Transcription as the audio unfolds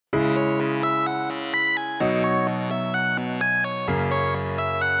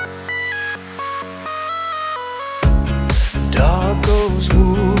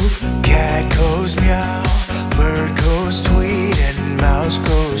goes meow, bird goes tweet, and mouse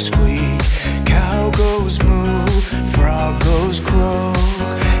goes squeak. Cow goes moo, frog goes croak,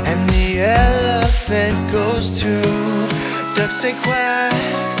 and the elephant goes too. Ducks say quack,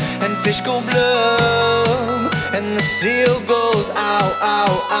 and fish go blub, and the seal goes ow,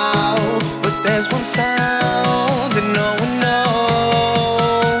 ow, ow. But there's one sound that no one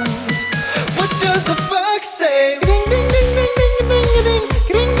knows. What does the fox say? Ding ding ding ding ding ding ding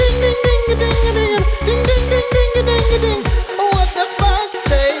ding ding ding ding ding ding ding ding ding ding ding ding. What the fox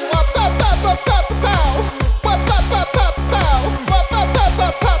say? Wap pop pop pop pop pow. Wap pop pop pop pow. Wap pop pop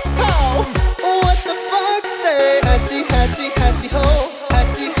pop pop pow. What the fox say? Hatty hatty hatty ho.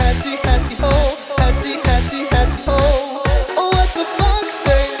 Hatty hatty hatty ho. Hatty hatty hatty ho. What the fox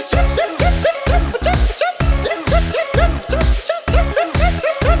say?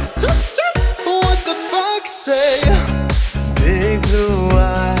 What the fox say? Big blue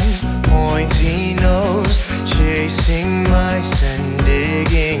eyes, pointy nose, chasing mice and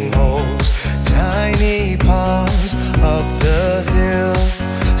digging holes. Tiny paws up the hill.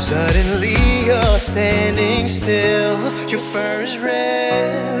 Suddenly you're standing still. Your fur is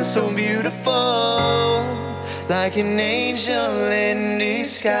red, so beautiful, like an angel in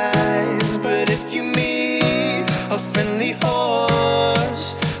disguise. But if you meet a friendly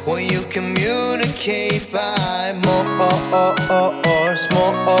horse, well, you communicate by more.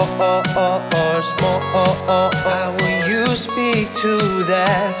 How will you speak to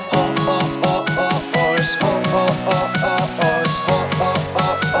that horse?